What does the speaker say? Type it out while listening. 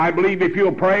I believe if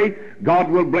you'll pray, God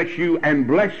will bless you and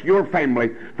bless your family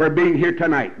for being here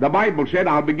tonight. The Bible said,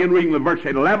 I'll begin reading with verse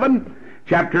 11,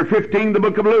 chapter 15, the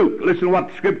book of Luke. Listen to what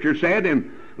the Scripture said,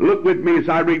 and look with me as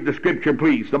I read the Scripture,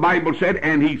 please. The Bible said,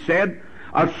 and he said,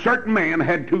 a certain man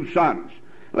had 2 sons.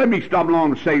 Let me stop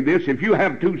long to say this. If you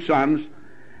have 2 sons,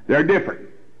 they're different.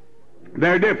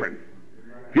 They're different.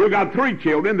 If you've got 3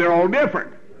 children, they're all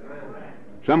different.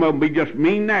 Some of them will be just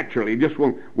mean naturally, just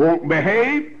won't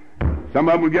behave. Some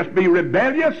of them will just be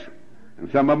rebellious, and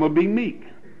some of them will be meek.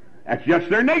 That's just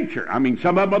their nature. I mean,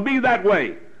 some of them will be that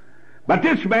way. But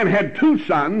this man had 2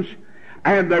 sons,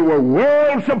 and they were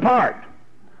worlds apart.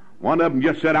 One of them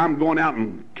just said, I'm going out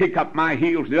and kick up my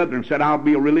heels. The other one said, I'll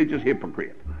be a religious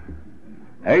hypocrite.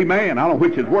 Amen. I don't know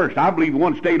which is worse. I believe the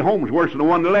one stayed home is worse than the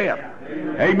one that left.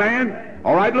 Amen.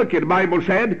 All right, look, the Bible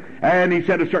said, and he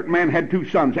said a certain man had 2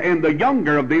 sons, and the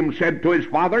younger of them said to his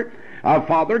father,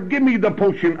 Father, give me the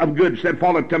portion of goods that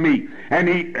falleth to me. And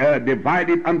he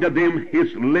divided unto them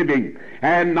his living.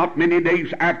 And not many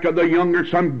days after, the younger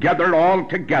son gathered all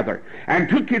together, and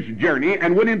took his journey,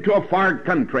 and went into a far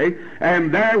country,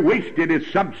 and there wasted his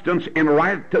substance in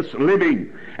riotous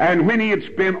living. And when he had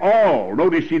spent all,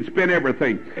 notice he'd spent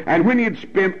everything, and when he had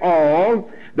spent all,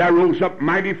 there rose up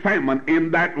mighty famine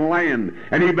in that land,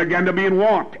 and he began to be in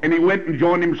want. And he went and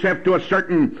joined himself to a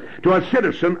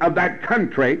citizen of that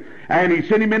country, and he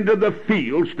sent him into the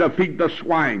fields to feed the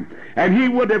swine. And he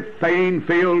would have fain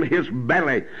filled his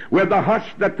belly with the husk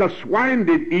that the swine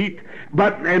did eat,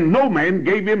 and no man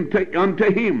gave him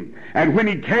unto him. And when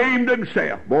he came to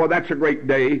himself, boy, that's a great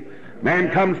day.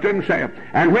 Man comes to himself.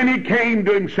 And when he came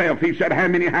to himself, he said, how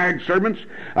many hired servants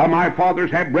my fathers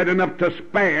have bread enough to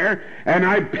spare, and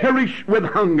I perish with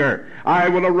hunger. I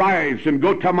will arise and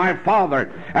go to my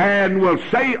father, and will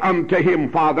say unto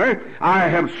him, Father, I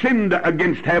have sinned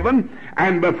against heaven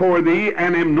and before thee,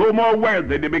 and am no more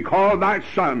worthy to be called thy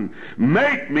son.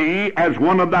 Make me as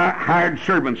one of thy hired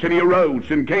servants. And he arose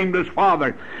and came to his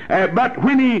father. But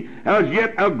when he was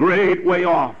yet a great way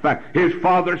off, his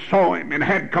father saw him, and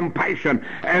had compassion,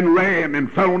 and ran and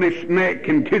fell on his neck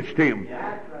and kissed him.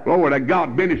 Glory to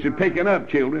God. Business is picking up,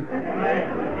 children.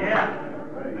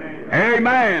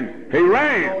 Amen. He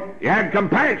ran. He had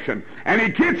compassion, and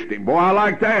he kissed him. Boy, I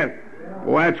like that.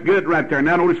 Boy, that's good right there.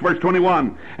 Now notice verse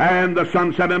 21. And the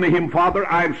son said unto him, Father,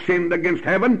 I have sinned against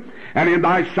heaven and in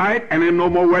thy sight, and am no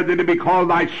more worthy to be called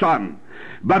thy son.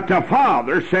 But the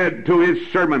father said to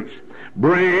his servants,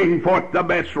 bring forth the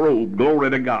best robe. Glory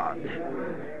to God.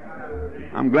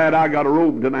 I'm glad I got a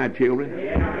robe tonight, children.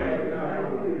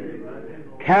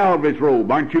 Calvary's robe.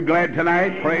 Aren't you glad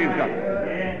tonight? Praise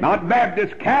God. Not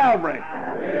Baptist, Calvary.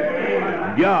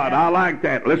 God, I like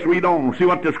that. Let's read on. See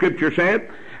what the Scripture said.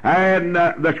 And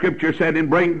the Scripture said, and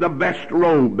bring the best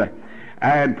robe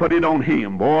and put it on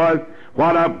him. Boy,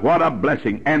 what a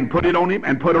blessing. And put it on him,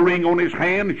 and put a ring on his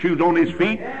hand, shoes on his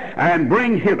feet, and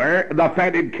bring hither the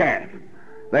fatted calf.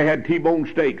 They had T-bone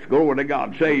steaks. Glory to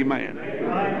God. Say amen.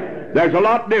 There's a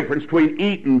lot of difference between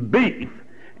eating beef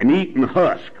and eating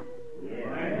husk.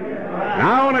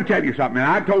 Now, I want to tell you something.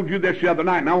 I told you this the other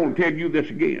night, and I want to tell you this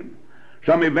again.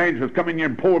 Some evangelists come in here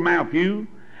and poor mouth you,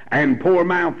 and poor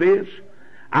mouth this.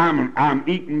 I'm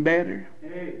eating better,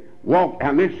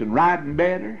 riding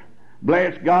better,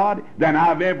 bless God, than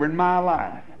I've ever in my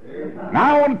life.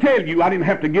 Now I want to tell you, I didn't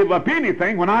have to give up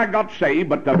anything when I got saved,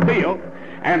 but the filth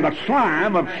and the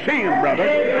slime of sin, brother.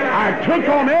 I took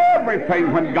on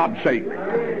everything when God saved me.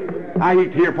 I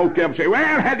hate to hear folks ever say, well,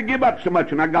 I had to give up so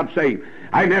much when I got saved.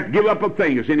 I didn't have to give up a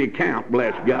thing as any account,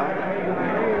 bless God.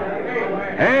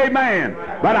 Amen.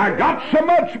 But I got so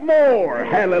much more,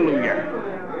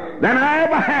 hallelujah, than I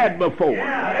ever had before.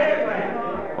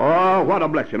 Oh, what a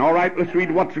blessing. All right, let's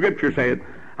read what the Scripture said.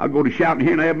 I'll go to shouting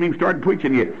here, and I haven't even started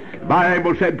preaching yet. The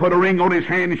Bible said, put a ring on his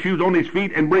hand and shoes on his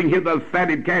feet, and bring hither the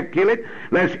fatted calf, kill it.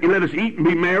 Let us eat and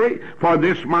be merry. For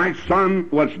this my son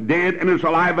was dead and is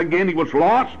alive again. He was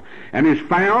lost and is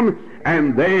found.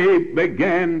 And they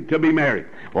began to be merry.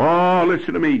 Oh,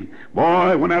 listen to me.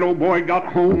 Boy, when that old boy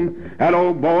got home, that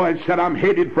old boy said, I'm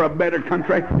headed for a better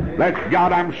country. Bless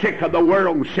God, I'm sick of the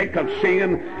world and sick of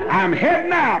sin. I'm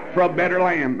heading out for a better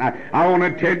land. I want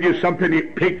to tell you something he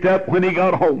picked up when he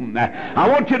got home. I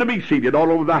want you to be seated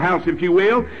all over the house, if you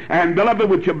will. And beloved,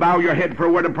 would you bow your head for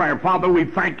a word of prayer? Father, we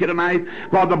thank you tonight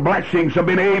for the blessings of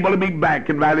being able to be back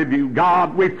in Valley View.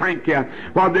 God, we thank you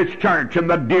for this church and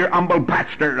the dear humble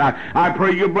pastor I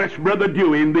pray you bless Brother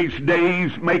Dewey in these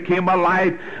days. Make him a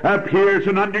light up here as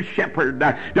an under shepherd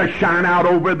to shine out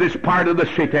over this part of the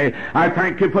city. I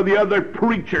thank you for the other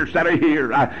preachers that are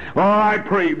here. I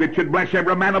pray that you'd bless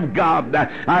every man of God.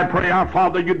 I pray, our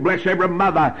Father, you'd bless every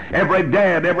mother, every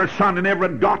dad, every son, and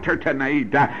every daughter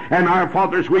tonight. And our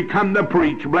Fathers, we come to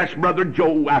preach. Bless Brother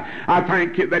Joe. I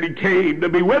thank you that he came to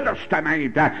be with us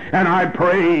tonight. And I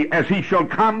pray as he shall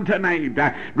come tonight,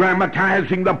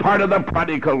 dramatizing the part of the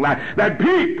prodigal, that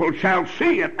people shall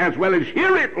see it as well as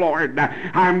hear it, Lord.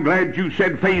 I'm glad you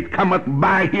said faith cometh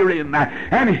by hearing,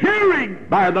 and hearing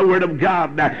by the word of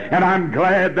God. And I'm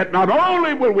glad that not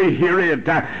only will we hear it,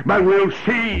 but we'll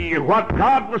see what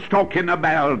God was talking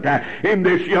about in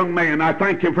this young man. I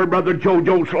thank you for Brother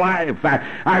Jojo's life.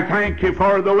 I thank you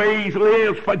for the way he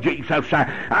lives for Jesus.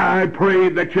 I pray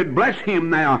that you'd bless him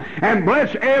now, and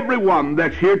bless everyone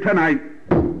that's here tonight.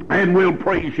 And we'll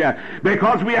praise you,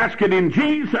 because we ask it in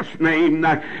Jesus' name.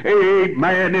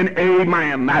 Amen and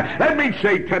amen. Let me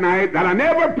say tonight that I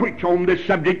never preach on this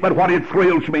subject, but what it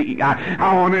thrills me.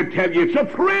 I want to tell you, it's a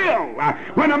thrill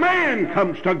when a man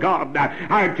comes to God.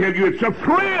 I tell you, it's a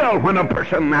thrill when a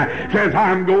person says,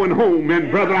 I'm going home, and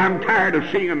brother, I'm tired of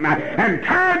sin, and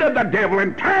tired of the devil,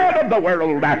 and tired of the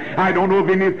world. I don't know of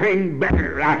anything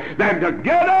better than to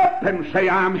get up and say,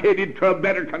 I'm headed to a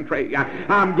better country.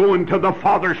 I'm going to the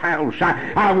Father's house.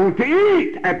 I want to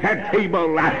eat at that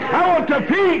table. I want to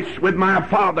feast with my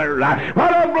Father.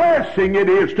 What a blessing it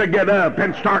is to get up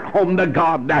and start home to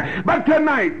God. But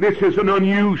tonight, this is an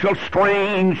unusual,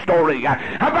 strange story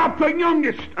about the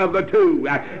youngest of the two.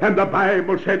 And the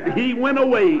Bible said he went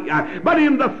away. But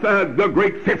in the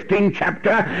great 15th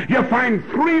chapter, you find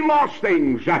three lost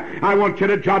things. I want you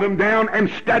to jot them down and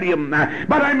study them.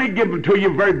 But I may give them to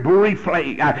you very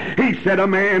briefly. He said a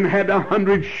man had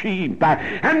 100 sheep,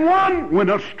 and one went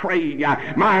astray.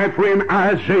 My friend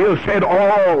Isaiah said,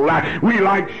 all we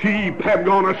like sheep have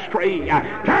gone astray,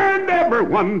 turned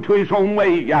everyone to his own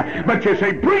way. But you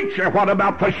say, preacher, what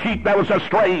about the sheep that was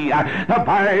astray? The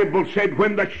Bible said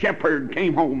when the shepherd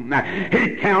came home,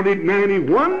 he counted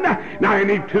 91,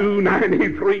 92,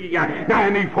 93,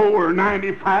 94,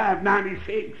 95,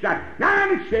 96,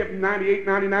 97, 98,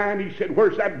 99. He said,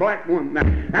 where's that black one?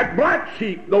 That black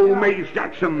sheep, the old Mays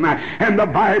Jackson. And the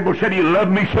Bible said he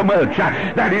loved me so much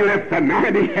that he left the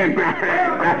 90 and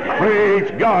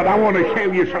praise God. I want to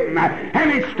tell you something.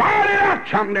 And he started out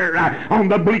yonder on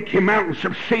the bleaky mountains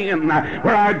of sin,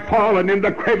 where I'd fallen in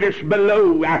the crevice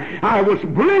below. I was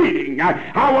bleeding.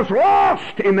 I was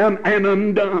lost and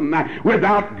undone,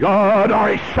 without God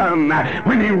or his Son,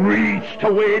 when he reached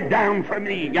away down for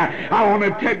me. I want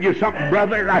to tell you something,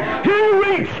 brother.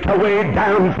 He reached away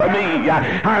down for me.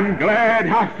 I'm glad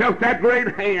I felt that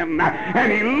great hand,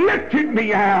 and he lifted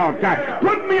me out,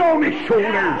 put me on his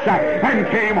shoulders, and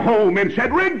came home and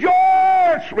said,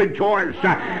 rejoice, rejoice,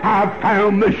 I've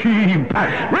found the sheep.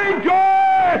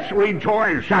 Rejoice,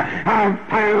 rejoice, I've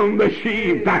found the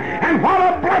sheep. And what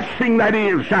a blessing that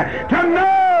is to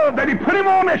know that he put him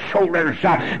on his shoulders.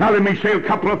 Now let me say a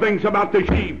couple of things about the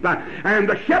sheep and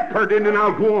the shepherd, and then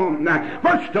I'll go on.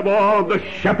 First of all, the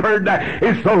shepherd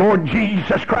is the Lord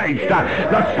Jesus Christ.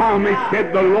 The psalmist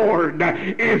said, the Lord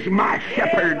is my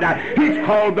shepherd. He's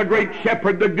called the great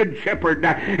shepherd, the good shepherd.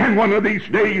 And one of these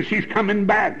days he's coming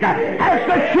back as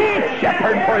the chief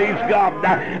shepherd, praise God.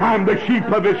 I'm the sheep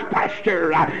of his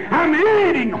pasture. I'm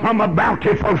eating from a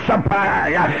bountiful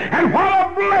supply. And what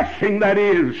a blessing that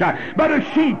is. But a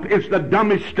sheep is the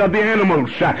dumbest of the animals.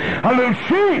 A little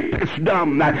sheep is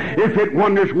dumb. If it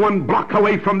wanders one block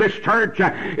away from this church,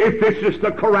 if this is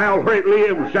the corral where it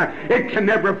lives, it can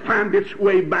never find its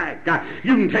way back.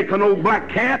 You can take an old black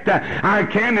cat, I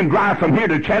can, and drive from here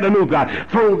to Chattanooga,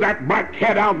 throw that black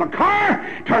cat out of the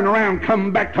car, turn around,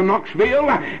 come back to Knoxville,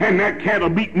 and that cat will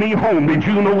beat me home. Did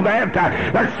you know that?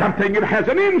 There's something that has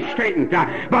an instinct,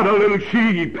 but a little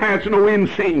sheep has no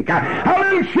instinct. A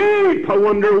little sheep will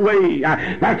wander away.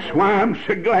 That's why I'm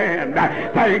so glad.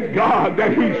 Thank God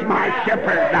that he's my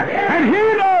shepherd, and he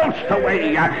knows the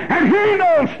way, and he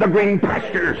knows the green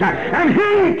pastures, and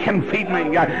he can feed me.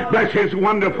 Bless his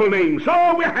wonderful name.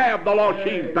 So we have the lost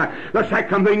sheep. The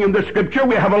second thing in the scripture,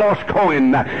 we have a lost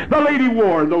coin. The lady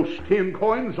wore those 10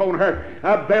 coins on her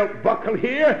belt buckle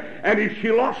here, and he and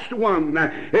she lost one.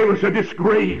 It was a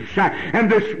disgrace.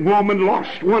 And this woman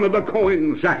lost one of the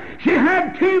coins. She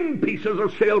had 10 pieces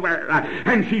of silver.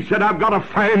 And she said, I've got to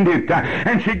find it.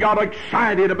 And she got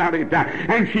excited about it.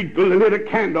 And she lit a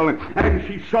candle. And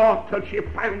she saw till she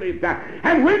found it.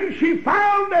 And when she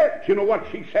found it, you know what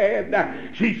she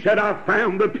said? She said, I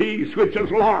found the piece which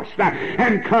is lost.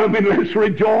 And come and let's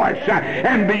rejoice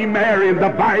and be merry. And the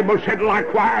Bible said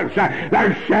likewise,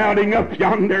 they're shouting up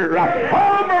yonder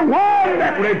over one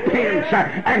that repents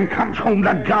and comes home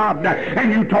to God.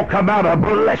 And you talk about a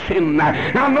blessing.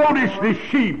 Now notice the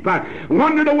sheep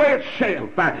wandered away itself.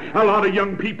 A lot of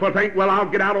young people think, well, I'll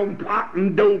get out on pot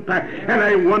and dope, and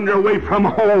they wander away from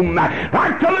home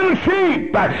like the little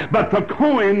sheep. But the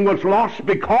coin was lost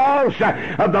because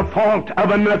of the fault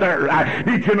of another.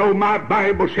 Did you know my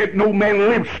Bible said no man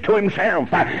lives to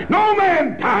himself, no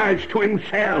man dies to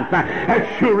himself.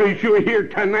 As sure as you're here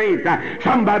tonight,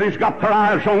 somebody's got their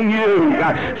eyes on you.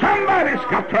 Somebody's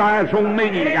got their eyes on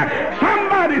me.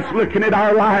 Somebody's looking at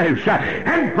our lives.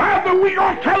 And brother, we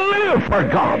ought to live for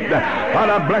God. What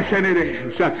a blessing it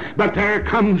is. But there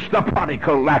comes the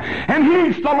prodigal, and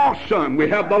he's the lost son. We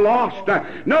have the lost.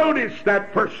 Notice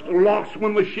that first lost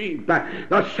one was sheep.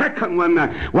 The second one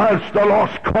was the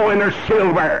lost coin or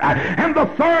silver. And the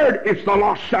third is the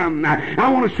lost son.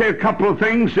 I want to say a couple of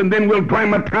things, and then we'll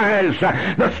dramatize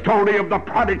the story of the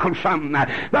prodigal son.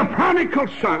 The prodigal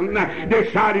son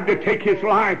decided to take his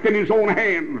life in his own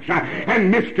hands.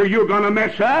 And mister, you're going to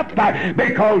mess up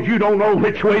because you don't know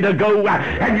which way to go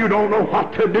and you don't know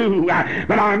what to do.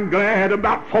 But I'm glad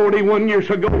about 41 years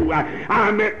ago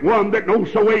I met one that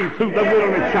knows the way through the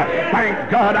wilderness.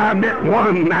 Thank God I met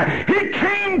one. He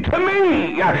came to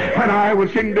me when I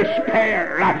was in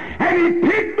despair, and he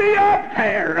picked me up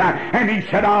there, and he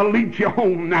said, I'll lead you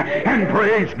home. And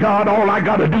praise God, all I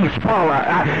got to do is follow.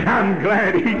 I'm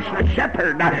glad he's the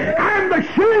shepherd. I'm the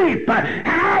sheep, and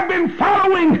I've been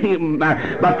following him.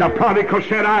 But the prodigal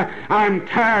said, I'm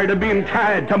tired of being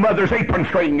tied to mother's apron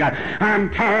string. I'm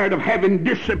tired of having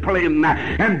discipline.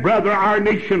 And brother, our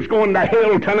nation's going to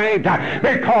hell tonight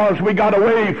because we got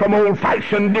away from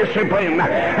old-fashioned discipline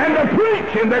and the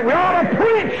preaching that we ought to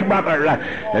preach, brother.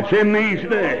 It's in these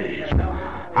days.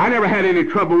 I never had any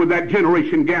trouble with that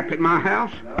generation gap at my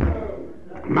house.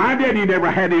 My daddy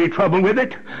never had any trouble with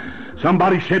it.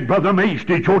 Somebody said, Brother Mace,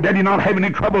 did your daddy not have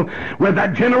any trouble with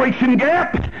that generation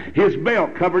gap? His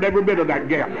belt covered every bit of that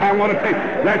gap. I want to tell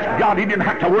you, that's God. He didn't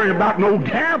have to worry about no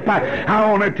gap.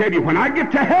 I want to tell you, when I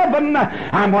get to heaven,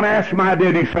 I'm going to ask my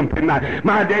daddy something.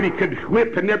 My daddy could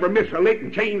whip and never miss a lick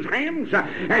and change hands.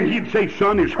 And he'd say,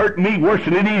 son, it's hurting me worse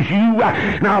than it is you.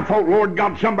 Now I thought, Lord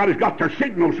God, somebody's got their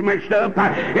signals messed up.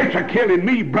 It's a killing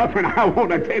me, brother, and I want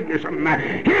to tell you something.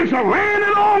 Here's a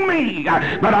landing on me.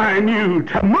 But I knew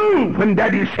to move when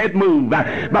Daddy said move.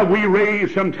 But we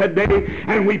raise them today,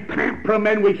 and we pamper them,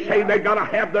 and we say they got to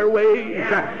have their ways.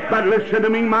 But listen to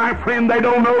me, my friend, they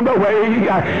don't know the way.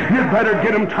 You'd better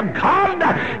get them to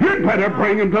God. You'd better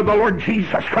bring them to the Lord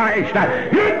Jesus Christ.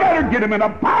 You'd better get them in a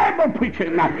Bible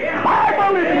preaching,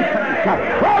 Bible living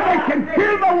church, where they can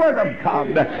hear the Word of God.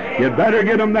 You'd better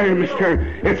get them there, mister.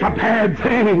 It's a bad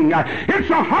thing. It's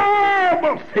a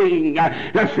horrible thing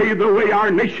to see the way our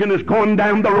nation is going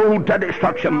down the road to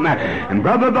destruction. And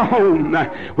brother, the home,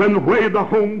 when the way the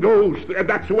home goes,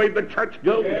 that's the way the church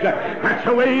goes. That's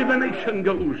the way the nation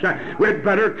goes. We'd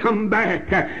better come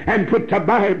back and put the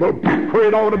Bible back where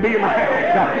it ought to be in the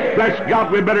house. Bless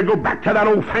God, we'd better go back to that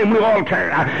old family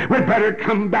altar. We'd better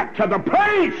come back to the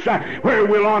place where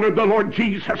we'll honor the Lord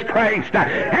Jesus Christ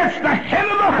as the head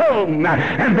of the home,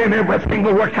 and then everything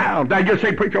will work out. Now you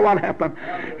say, preacher, what happened?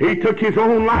 He took his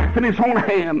own life in his own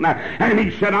hand, and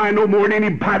he said, I know more than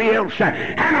anybody else,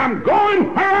 and I'm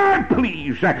going where I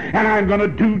please, and I'm going to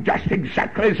do just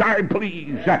exactly as I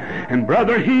please. And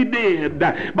brother, he did.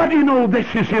 But you know, this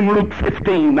is in Luke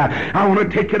 15. I want to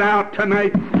take it out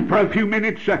tonight for a few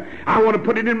minutes. I want to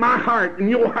put it in my heart, in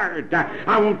your heart.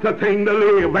 I want the thing to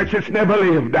live as it's never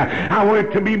lived. I want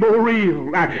it to be more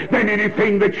real than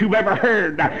anything that you've ever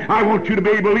heard. I want you to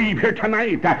be able to leave here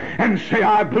tonight and say,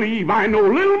 I believe I know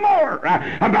a little more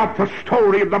about the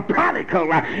story of the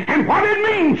prodigal and what it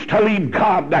means to leave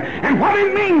God and what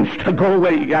it means to go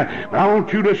away. But I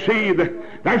want you to see that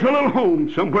there's a little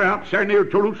home somewhere out there near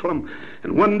Jerusalem.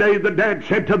 And one day the dad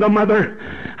said to the mother,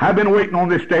 I've been waiting on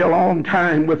this day a long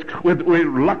time with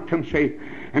reluctancy.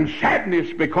 and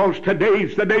sadness, because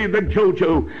today's the day that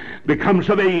JoJo becomes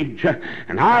of age.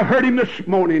 And I heard him this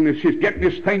morning as he's getting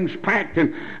his things packed,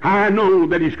 and I know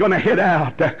that he's going to head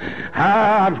out.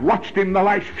 I've watched him the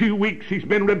last few weeks. He's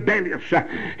been rebellious.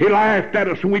 He laughed at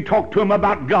us when we talked to him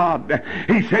about God.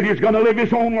 He said he's going to live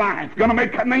his own life, going to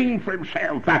make a name for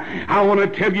himself. I want to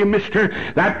tell you, mister,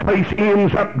 that place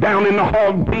ends up down in the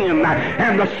hog pen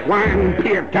and the swine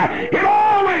pit. It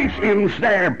always ends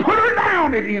there. Put her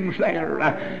down, it ends there.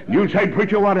 You say,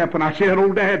 preacher, what happened? I said,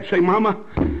 old Dad, say, Mama,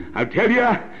 I tell you,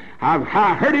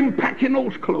 I heard him packing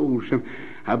those clothes, and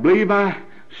I believe I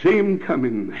see him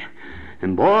coming.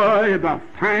 And boy, the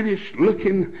finest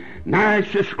looking,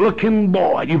 nicest looking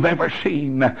boy you've ever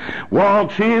seen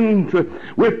walks in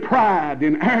with pride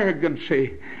and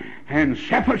arrogancy and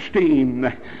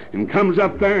self-esteem, and comes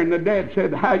up there, and the dad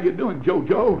said, how you doing,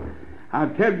 JoJo? I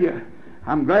tell you,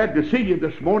 I'm glad to see you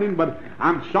this morning, but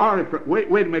I'm sorry for... Wait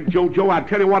a minute, JoJo, I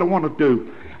tell you what I want to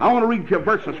do. I want to read you a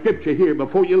verse of Scripture here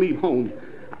before you leave home.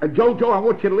 JoJo, I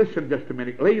want you to listen just a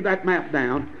minute. Lay that map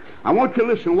down. I want you to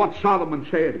listen to what Solomon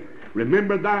said.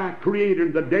 Remember thy Creator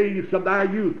in the days of thy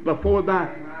youth, before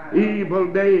thy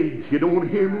evil days. You don't want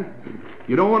to hear me?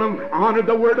 You don't want to honor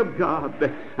the Word of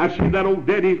God. I see that old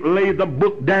daddy lay the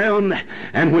book down,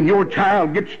 and when your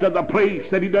child gets to the place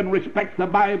that he doesn't respect the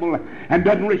Bible and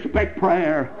doesn't respect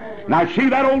prayer. And I see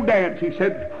that old dad, he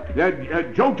said,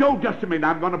 JoJo, just a minute,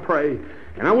 I'm going to pray.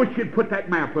 And I wish you'd put that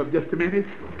map up just a minute.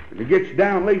 And he gets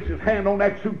down, lays his hand on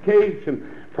that suitcase, and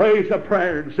prays a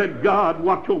prayer and said, God,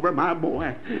 watch over my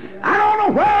boy. I don't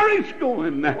know where he's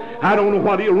going. I don't know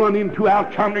what he'll run into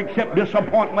out yonder except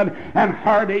disappointment and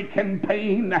heartache and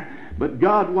pain. But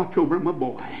God, watch over my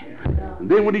boy.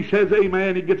 And then when he says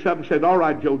amen, he gets up and says, all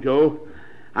right, JoJo,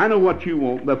 I know what you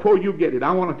want. Before you get it,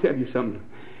 I want to tell you something.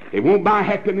 It won't buy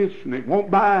happiness, and it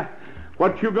won't buy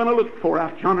what you're going to look for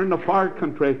out yonder in the far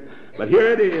country. But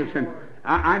here it is, and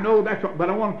I know that's all. But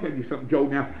I want to tell you something, Joe.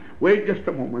 Now, wait just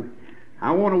a moment. I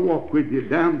want to walk with you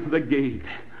down to the gate.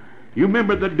 You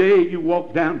remember the day you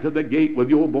walked down to the gate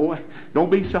with your boy? Don't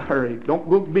be so hurried. Don't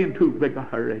go be in too big a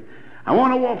hurry. I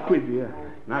want to walk with you.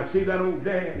 And I see that old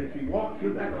dad as he walks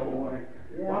through that door.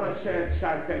 What a sad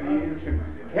sight that is. And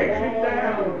takes him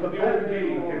down to the old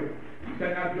gate. And he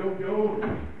said, now,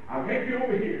 Joe, I'll take you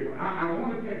over here. I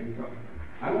want to tell you something.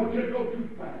 I want you to go too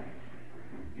fast.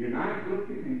 You're nice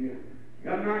looking, and you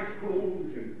got nice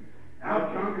clothes, and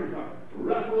out yonder's a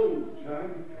rough road,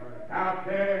 son. Out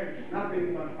there, it's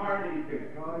nothing but heartache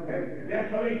and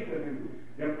desolation and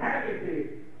depravity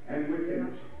and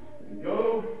wickedness. And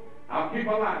Joe, I'll keep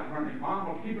a light burning. Mom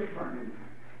will keep it burning.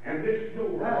 And this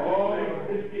door,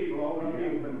 this gate will always be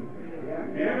open.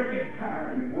 Never get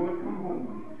tired and want to come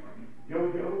home.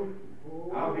 Joe,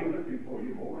 I'll be looking for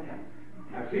you, boy.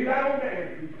 I see that old man,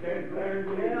 he stands there and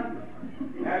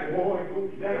believes. That boy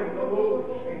goes down the road.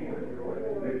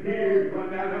 The tears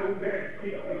run down that old man's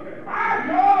cheek. He says, bye,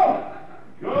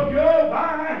 Joe,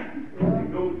 bye. He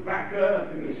goes back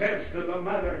up and he says to the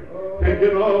mother,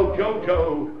 thinking, oh,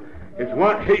 JoJo, it's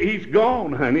what he's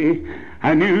gone, honey.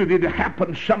 I knew that it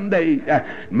happened someday.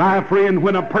 My friend,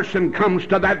 when a person comes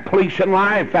to that place in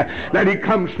life, that he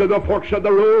comes to the forks of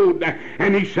the road,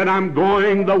 and he said, I'm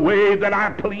going the way that I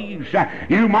please.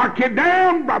 You mark it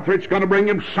down, brother. It's going to bring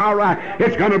him sorrow.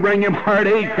 It's going to bring him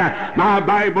heartache. My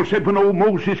Bible said when old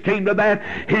Moses came to that,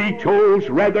 he chose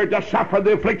rather to suffer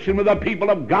the affliction of the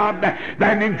people of God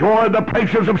than enjoy the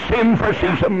pleasures of sin for a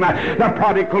season. The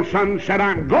prodigal son said,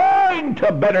 I'm going to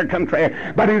a better country,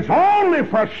 but it's only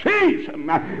for a season.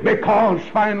 Because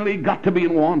finally got to be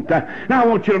in want. Now I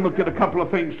want you to look at a couple of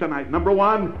things tonight. Number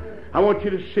one, I want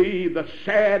you to see the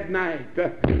sad night.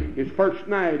 His first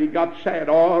night, he got sad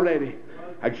already.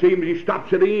 I see him as he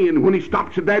stops at the inn. When he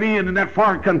stops at that inn in that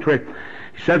far country,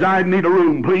 he says, I need a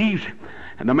room, please.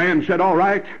 And the man said, all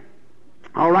right,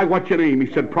 what's your name?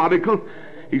 He said, Prodigal.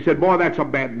 He said, boy, that's a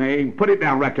bad name. Put it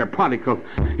down right there, Prodigal.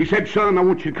 He said, son, I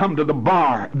want you to come to the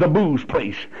bar, the booze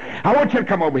place. I want you to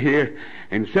come over here.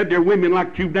 And said, there are women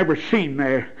like you've never seen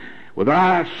there, with their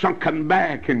eyes sunken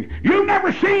back, and you've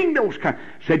never seen those kind.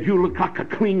 Said, you look like a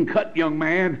clean-cut young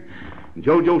man. And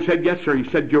JoJo said, yes, sir. He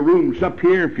said, your room's up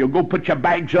here. If you'll go put your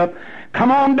bags up,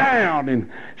 come on down and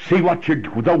see what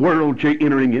the world you're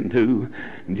entering into.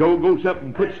 And Joe goes up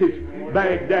and puts his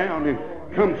bag down, and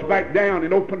comes back down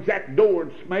and opens that door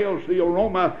and smells the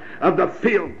aroma of the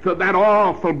filth of that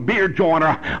awful beer joint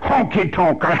or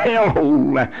honky-tonk or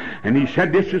hellhole. And he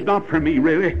said, this is not for me,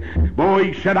 really.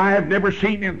 Boy, he said, I have never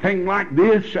seen anything like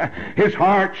this. His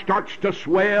heart starts to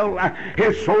swell.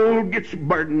 His soul gets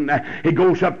burdened. He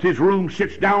goes up to his room,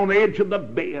 sits down on the edge of the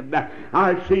bed.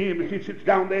 I see him as he sits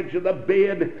down on the edge of the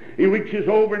bed. He reaches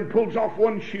over and pulls off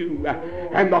one shoe.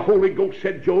 And the Holy Ghost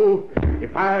said, Joe,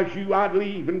 if I was you, I'd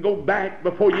leave and go back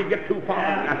before you get too far.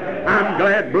 I'm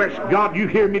glad, bless God, you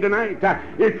hear me tonight.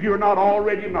 If you're not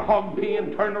already in the hog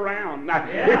pen, turn around.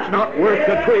 It's not worth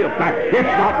the trip. It's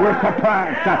not worth the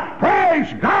price.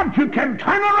 Praise God, you can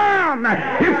turn around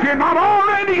if you're not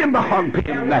already in the hog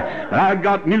pen. But I've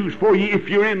got news for you if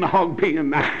you're in the hog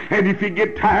pen. And if you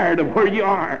get tired of where you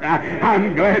are,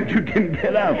 I'm glad you can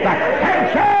get up and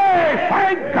say,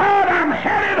 thank God I'm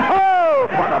headed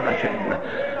home. What a blessing.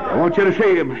 I want you to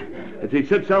see him as he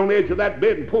sits on the edge of that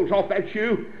bed and pulls off that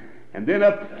shoe, and then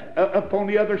up on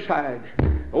the other side,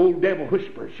 old devil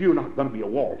whispers, you're not going to be a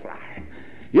wallflower.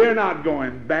 You're not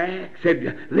going back.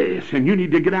 Said, listen, you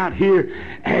need to get out here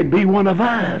and be one of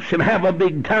us and have a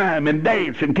big time and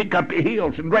dance and kick up your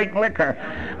heels and drink liquor.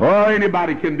 Oh,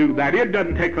 anybody can do that. It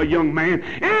doesn't take a young man.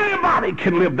 Anybody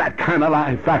can live that kind of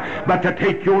life. But to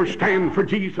take your stand for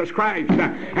Jesus Christ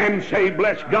and say,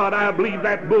 bless God, I believe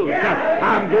that book.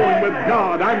 I'm going with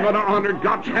God. I'm going to honor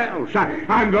God's house.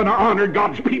 I'm going to honor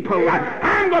God's people.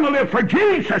 I'm going to live for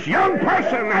Jesus. Young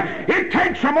person, it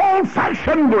takes some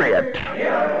old-fashioned grit.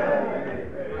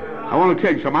 I want to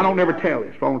tell you something. I don't never tell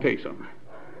this, but I want to tell you something.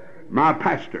 My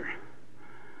pastor,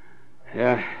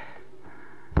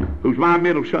 who's my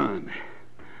middle son,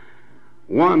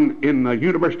 one in the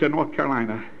University of North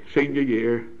Carolina, senior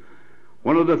year,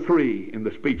 one of the three in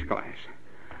the speech class.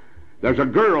 There's a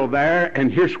girl there,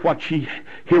 and here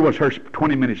was her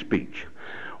 20-minute speech.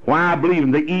 Why I believe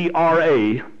in the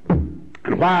ERA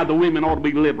and why the women ought to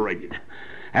be liberated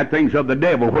at things of the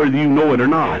devil, whether you know it or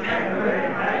not.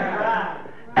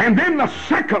 And then the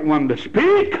second one to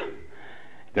speak,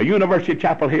 the University of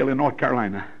Chapel Hill in North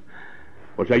Carolina,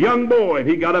 was a young boy, and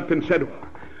he got up and said,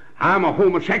 I'm a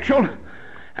homosexual,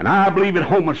 and I believe that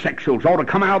homosexuals ought to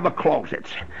come out of the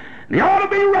closets. And they ought to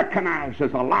be recognized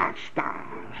as a lifestyle.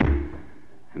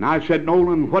 And I said,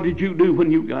 Nolan, what did you do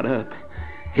when you got up?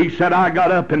 He said, I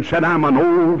got up and said, I'm an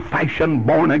old-fashioned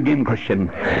born-again Christian.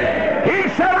 He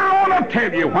said, I want to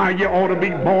tell you why you ought to be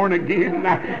born again.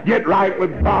 Get right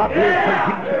with God. Live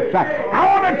for Jesus.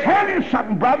 I want to tell you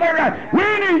something, brother. We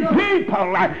need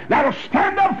people that'll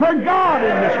stand up for God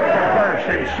in this perverse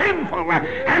and sinful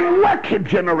and wicked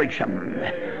generation.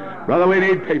 Brother, we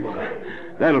need people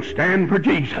that'll stand for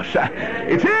Jesus.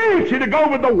 It's easy to go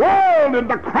with the world and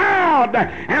the crowd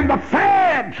and the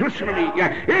fads. Listen to me.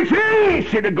 It's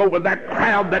easy to go with that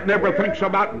crowd that never thinks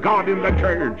about God in the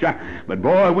church. But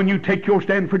boy, when you take your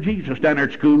stand for Jesus down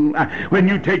at school, when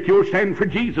you take your stand for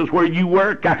Jesus where you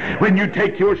work, when you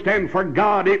take your stand for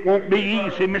God, it won't be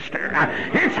easy, mister.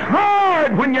 It's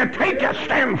hard when you take a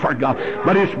stand for God.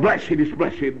 But it's blessed, it's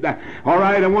blessed. All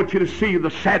right, I want you to see the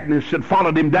sadness that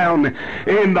followed him down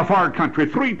in the far country.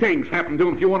 3 things happened to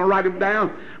him, if you want to write them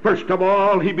down. First of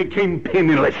all, he became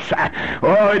penniless.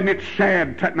 Oh, isn't it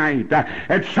sad tonight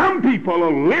that some people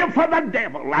will live for the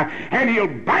devil and he'll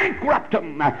bankrupt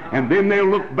them, and then they'll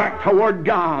look back toward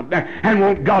God and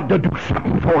want God to do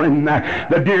something for him.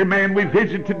 The dear man we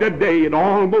visited today, it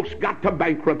almost got to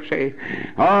bankruptcy.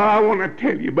 Oh, I want to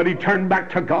tell you, but he turned back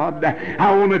to God.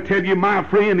 I want to tell you, my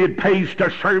friend, it pays to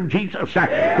serve Jesus.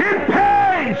 It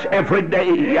pays every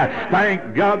day.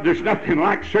 Thank God there's nothing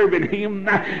like serving him.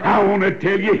 I want to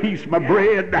tell you, he's my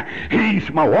bread, he's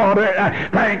my water.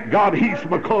 Thank God he's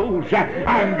my clothes.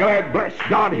 I'm glad, bless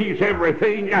God, he's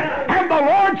everything. And the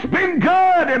Lord's been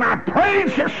good, and I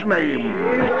praise his name.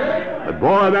 But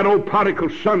boy, that old prodigal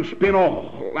son spent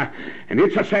all. And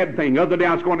it's a sad thing. The other day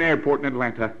I was going to the airport in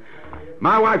Atlanta.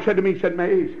 My wife said to me, said,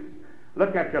 Mays,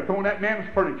 look at you throwing that man's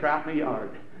furniture out in the yard.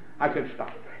 I said,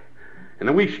 stop. And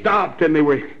then we stopped, and they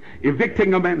were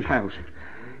evicting a man's house.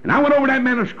 And I went over, that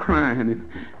man was crying, and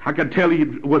I could tell he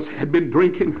had been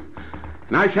drinking.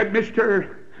 And I said,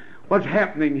 mister, what's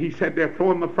happening? He said, they're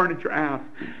throwing my furniture out.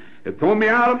 They're throwing me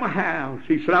out of my house.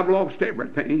 He said, I've lost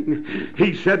everything.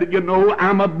 He said, you know,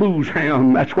 I'm a booze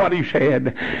hound. That's what he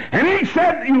said. And he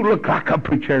said, you look like a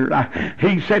preacher.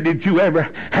 He said, did you ever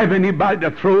have anybody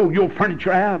to throw your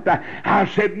furniture out? I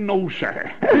said, no,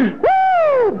 sir.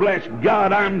 Woo! Woo! Bless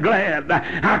God, I'm glad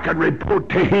I could report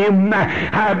to him.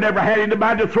 I've never had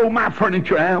anybody to throw my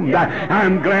furniture out.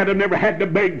 I'm glad I've never had to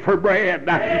beg for bread.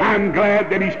 I'm glad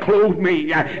that he's clothed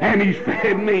me and he's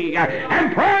fed me.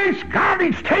 And praise God,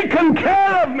 he's taken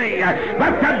care of me.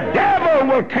 But the devil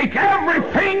will take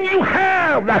everything you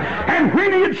have. And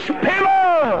when he had spent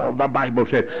all, the Bible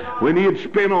said, when he had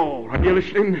spent all, are you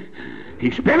listening? He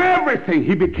spent everything.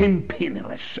 He became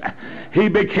penniless. He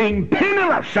became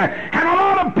penniless. And a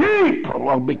lot of people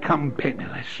will become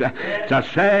penniless. It's a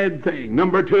sad thing.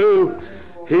 Number two,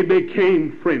 he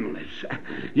became friendless.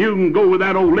 You can go with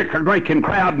that old liquor drinking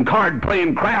crowd and card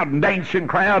playing crowd and dancing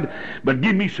crowd, but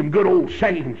give me some good old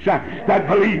saints that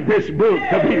believe this book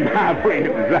to be my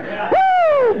friends. Woo!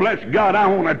 Bless God, I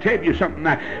want to tell you something.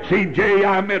 C.J.,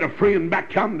 I met a friend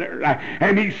back yonder,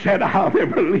 and he said, I'll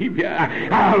never leave you.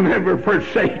 I'll never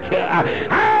forsake you.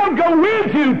 I'll go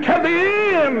with you to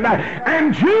the end.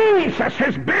 And Jesus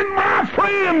has been my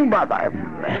friend, brother.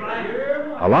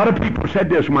 A lot of people said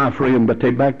this, my friend, but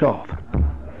they backed off.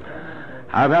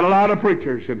 I've had a lot of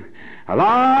preachers and a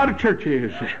lot of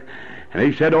churches, and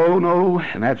they said, oh, no,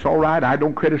 and that's all right. I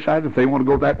don't criticize. If they want to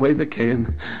go that way, they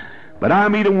can. But I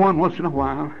meet him once in a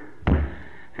while,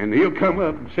 and he'll come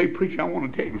up and say, preacher, I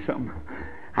want to tell you something.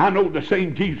 I know the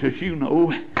same Jesus you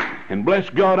know, and bless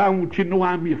God, I want you to know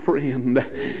I'm your friend.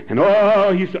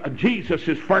 And Jesus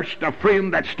is first a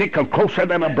friend that sticketh closer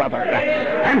than a brother.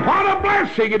 And what a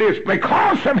blessing it is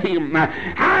because of him.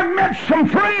 I've met some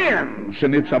friends,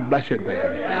 and it's a blessed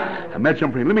thing. I met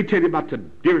some friends. Let me tell you about the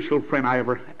dearest little friend I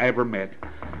ever met.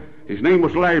 His name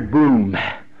was Larry Broom.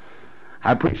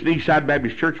 I preached at Eastside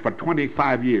Baptist Church for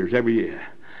 25 years every year.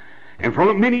 And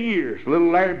for many years,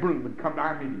 little Larry Broom would come to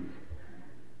our meetings.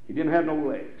 He didn't have no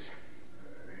legs.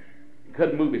 He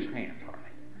couldn't move his hands hardly.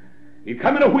 He'd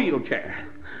come in a wheelchair.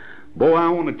 Boy, I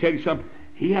want to tell you something.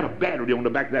 He had a battery on the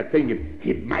back of that thing, and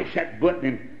he'd mash that button,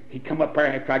 and he'd come up there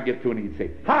after I get through, and he'd say,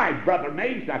 hi, Brother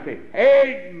Mays. I say,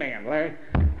 amen, Larry.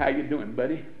 How you doing,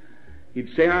 buddy?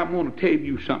 He'd say, I'm going to tell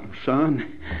you something,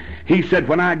 son. He said,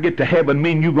 when I get to heaven,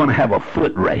 me and you're going to have a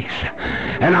foot race.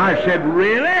 And I said,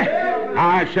 really?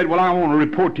 I said, well, I want to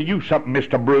report to you something,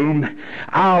 Mr. Broom.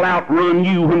 I'll outrun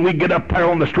you when we get up there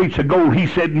on the streets of gold. He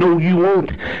said, no, you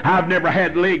won't. I've never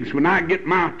had legs. When I get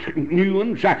my new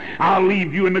ones, I'll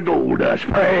leave you in the gold dust.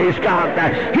 Praise God.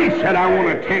 He said, I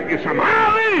want to tell you something.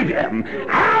 I'll leave you.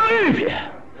 I'll leave you.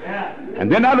 And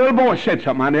then that little boy said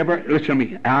something. Listen to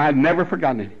me, I've never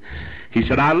forgotten it. He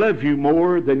said, I love you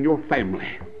more than your family.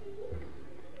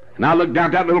 And I looked down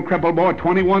at that little crippled boy,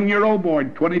 21-year-old boy,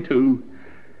 22.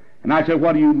 And I said,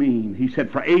 what do you mean? He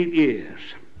said, for 8 years,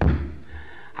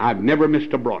 I've never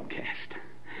missed a broadcast.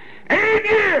 8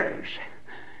 years!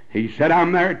 He said,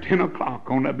 I'm there at 10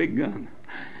 o'clock on a big gun.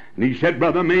 And he said,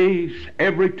 Brother Mays,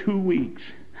 every 2 weeks,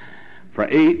 for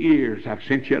 8 years, I've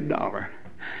sent you $1.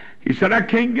 He said, I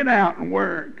can't get out and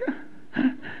work.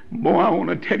 Boy, I want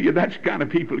to tell you, that's the kind of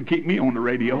people that keep me on the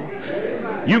radio.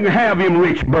 You can have him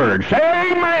rich birds.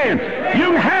 Say amen. You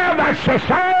can have that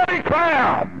society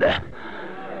crowd.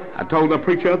 I told the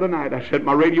preacher the other night, I said,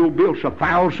 my radio bill's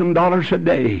 $1,000 a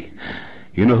day.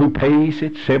 You know who pays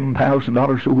it?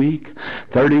 $7,000 a week,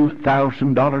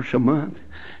 $30,000 a month.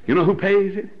 You know who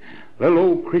pays it? Little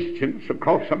old Christians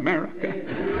across America.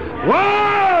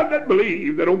 Why, that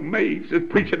believe that old Mays is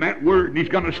preaching that word and he's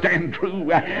going to stand true,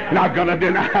 not going to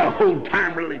deny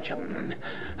old-time religion.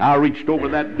 I reached over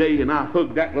that day and I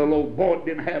hugged that little old boy that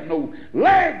didn't have no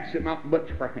legs and not much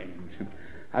for hands.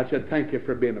 I said, thank you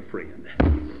for being a friend.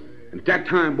 And at that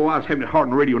time, boy, I was having it hard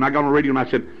on the radio, and I got on the radio and I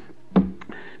said,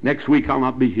 next week I'll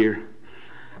not be here.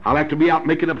 I'll have to be out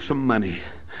making up some money.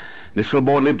 This little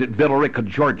boy lived at Villarica,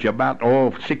 Georgia, about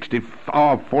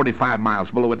 45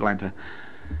 miles below Atlanta.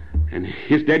 And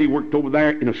his daddy worked over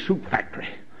there in a soup factory.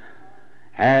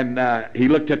 And he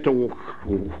looked at the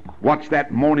watch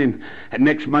that morning, and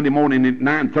next Monday morning at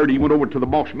 9:30, he went over to the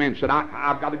boss man and said,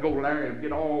 I've got to go, Larry, and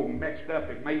get all messed up.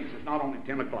 It Mays is not only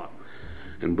 10 o'clock.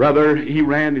 And brother, he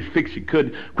ran as quick as he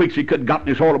could, got in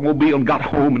his automobile and got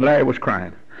home, and Larry was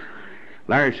crying.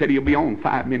 Larry said he'll be on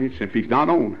 5 minutes. If he's not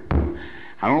on,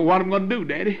 I don't know what I'm going to do,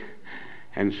 Daddy.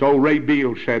 And so Ray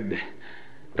Beal said,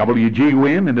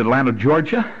 WGUN in Atlanta,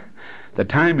 Georgia, the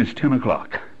time is 10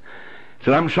 o'clock.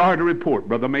 Said, I'm sorry to report,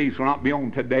 Brother Mays will not be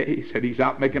on today. He said he's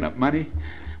out making up money.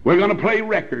 We're going to play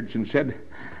records, and said,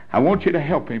 I want you to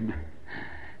help him.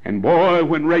 And boy,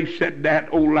 when Ray said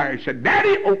that, old Larry said,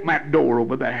 Daddy, open that door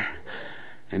over there.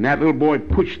 And that little boy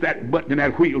pushed that button in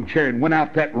that wheelchair and went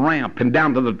out that ramp and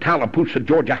down to the Tallapoosa,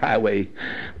 Georgia highway.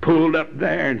 Pulled up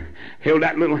there and held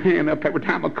that little hand up every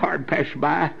time a car passed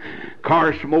by.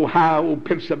 Cars from Ohio,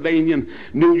 Pennsylvania, and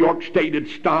New York State would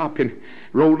stop and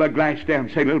roll the glass down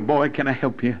and say, "Little boy, can I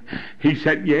help you?" He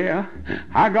said, "Yeah,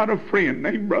 I got a friend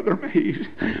named Brother Mays.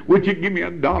 Would you give me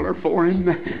 $1 for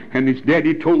him?" And his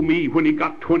daddy told me when he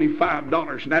got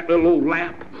 $25 in that little old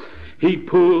lap, he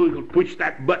pushed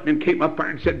that button and came up there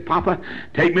and said, "Papa,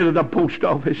 take me to the post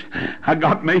office. I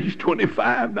got Mays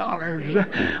 $25.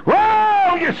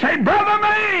 Whoa, you say, Brother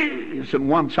Mays! And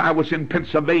once I was in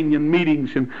Pennsylvania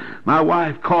meetings, and my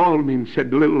wife called me and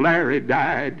said, "Little Larry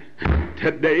died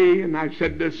today." And I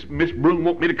said, "Does Miss Broom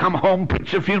want me to come home,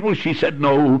 preach the funeral?" She said,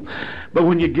 "No. But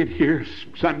when you get here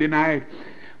Sunday night,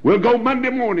 we'll go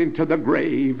Monday morning to the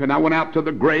grave." And I went out to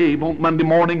the grave on Monday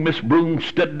morning. Miss Broom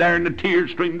stood there and the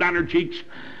tears streamed down her cheeks.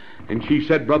 And she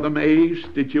said, "Brother Mays,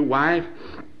 did your wife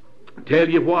tell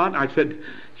you what?" I said,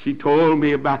 "She told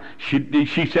me about,"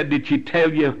 she said, "Did she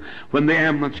tell you when the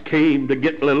ambulance came to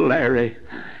get little Larry?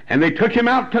 And they took him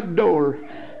out to the door.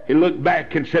 He looked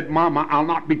back and said, 'Mama, I'll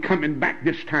not be coming back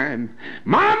this time.'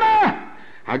 Mama,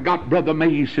 I got Brother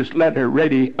Mays' letter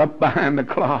ready up behind the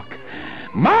clock.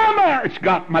 Mama, it's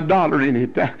got my $1 in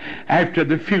it. After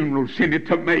the funeral, send it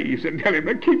to Mays and tell him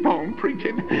to keep on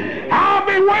preaching. I'll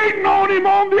be waiting on him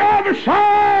on the other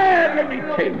side." Let me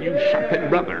tell you something,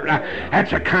 brother.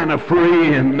 That's a kind of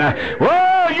friend.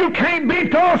 Well, you can't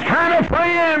beat those kind of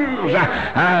friends.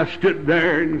 I stood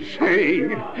there and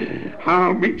sang,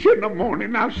 "I'll meet you in the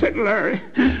morning." I said, "Larry,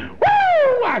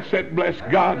 woo!" I said, "Bless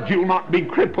God, you'll not be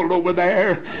crippled over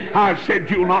there." I said,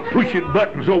 "You'll not pushing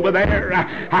buttons over there."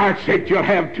 I said, "You'll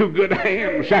have two good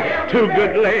hands, two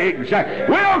good legs.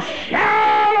 We'll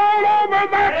shout all over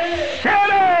that city."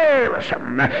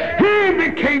 Listen, he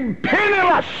became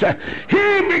penniless.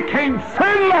 He became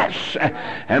friendless.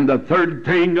 And the third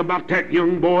thing about that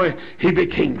young boy, he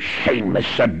became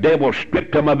shameless. The devil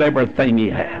stripped him of everything he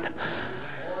had.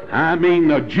 I mean,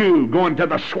 a Jew going to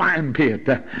the swine pit,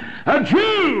 a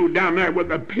Jew down there with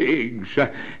the pigs.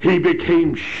 He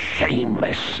became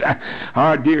shameless.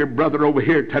 Our dear brother over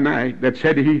here tonight that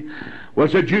said he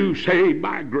was a Jew saved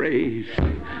by grace,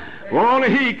 only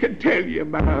he could tell you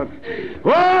about,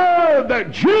 oh, the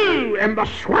Jew and the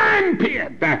swine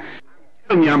pit.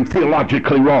 I'm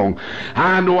theologically wrong.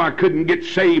 I know I couldn't get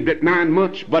saved at 9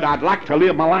 months, but I'd like to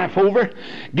live my life over.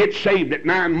 Get saved at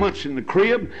 9 months in the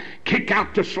crib, kick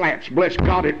out the slats. Bless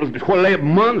God, it was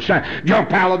 11 months.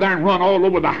 Jump out of there and run all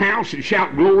over the house and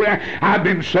shout glory. I've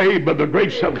been saved by the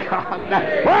grace of God.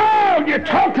 Oh, you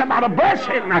talk about a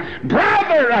blessing.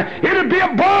 Brother, it'll be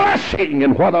a blessing,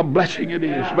 and what a blessing it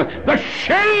is. But the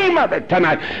shame of it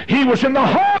tonight, he was in the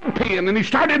hog pen and he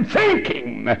started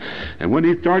thinking. And when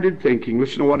he started thinking,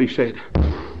 listen to what he said.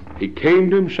 He came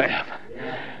to himself.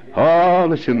 Oh,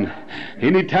 listen,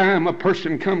 anytime a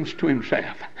person comes to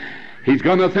himself, he's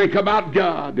going to think about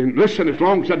God. And listen, as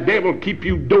long as the devil keep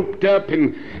you doped up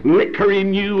and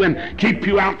liquoring you and keep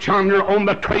you out yonder on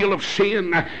the trail of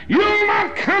sin, you'll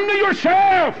not come to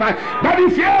yourself. But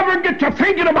if you ever get to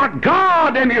thinking about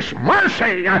God and His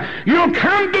mercy, you'll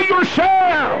come to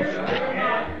yourself.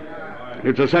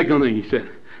 It's the second thing he said.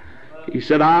 He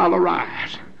said, "I'll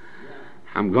arise.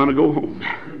 I'm going to go home."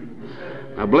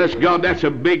 Now, bless God, that's a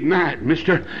big night,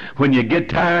 mister, when you get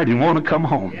tired and want to come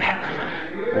home.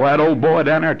 Well, that old boy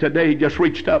down there today just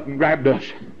reached up and grabbed us.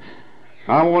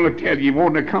 I want to tell you, he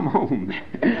wanted to come home.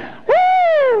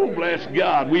 Woo! Bless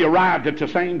God. We arrived at the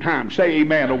same time. Say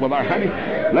amen over there, honey.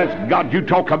 Bless God, you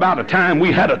talk about a time.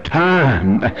 We had a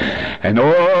time. And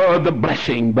oh, the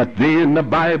blessing. But then the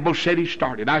Bible said he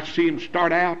started. I see him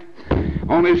start out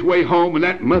on his way home, and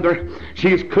that mother,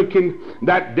 she's cooking.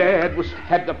 That dad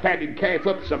had the fatted calf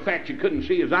up so fat you couldn't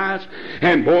see his eyes.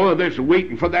 And boy, they're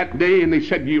waiting for that day. And they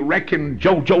said, "You reckon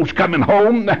JoJo's coming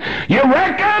home? You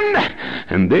reckon?"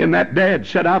 And then that dad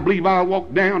said, "I believe I'll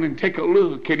walk down and take a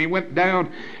look." And he went down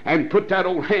and put that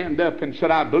old hand up and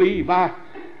said, "I believe I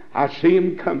see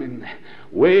him coming.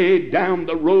 Way down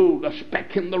the road, a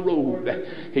speck in the road."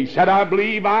 He said, "I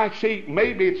believe I see."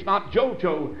 Maybe it's not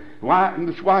JoJo. Why? And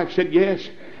his wife said, "Yes,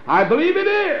 I believe it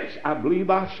is. I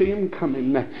believe I see him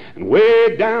coming." And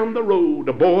way down the road,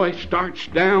 a boy starts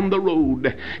down the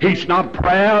road. He's not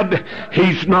proud.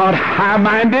 He's not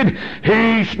high-minded.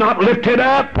 He's not lifted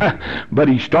up. But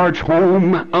he starts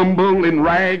home humble in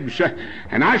rags.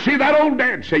 And I see that old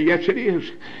dad say, "Yes, it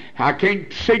is. I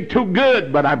can't sing too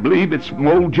good, but I believe it's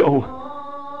old Joe."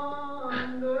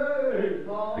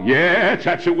 Yes,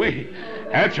 that's the way.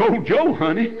 That's old Joe,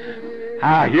 honey.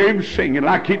 I hear him singing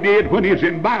like he did when he was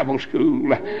in Bible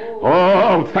school.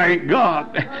 Oh, thank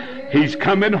God. He's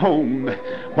coming home.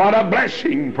 What a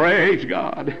blessing. Praise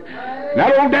God.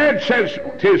 That old dad says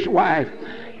to his wife,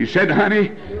 he said,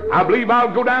 honey, I believe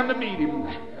I'll go down to meet him.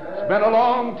 It's been a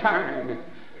long time.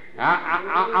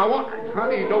 I want,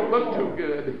 honey, he don't look too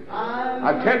good.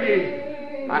 I tell you,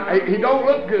 he don't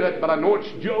look good, but I know it's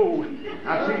Joe.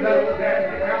 I see that old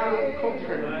dad around a little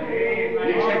closer.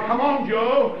 He said, come on,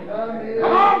 Joe.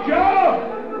 Come on,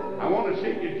 Joe. I want to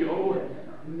see you, Joe.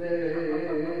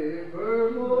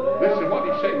 Listen what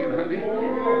he's singing, honey.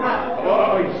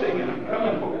 Oh, he's singing, I'm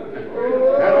coming home.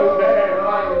 That old dad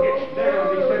finally gets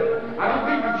down. He said, I don't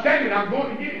think I'm standing, I'm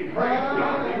going to get him. Praise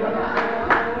God.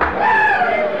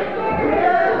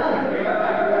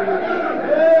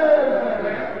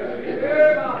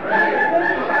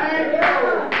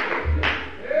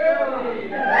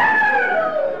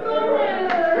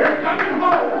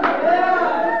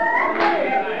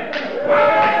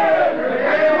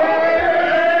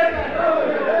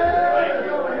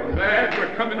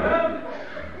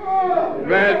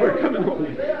 Glad we're coming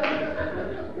home.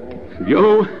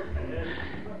 Joe,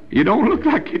 you don't look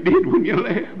like you did when you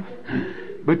left,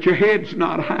 but your head's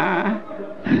not high.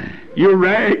 You're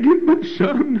ragged, but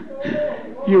son,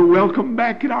 you're welcome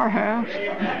back at our house.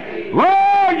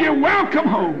 Oh, you're welcome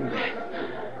home.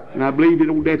 And I believe that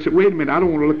old dad said, wait a minute, I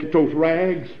don't want to look at those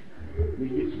rags. He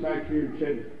gets back here and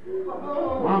said,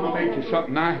 Mama made you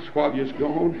something nice while you was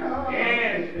gone.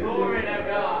 Yes, glory to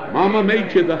God. Mama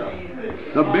made you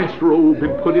the best robe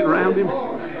and put it around him.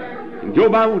 And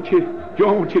Job, I want you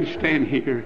to stand here.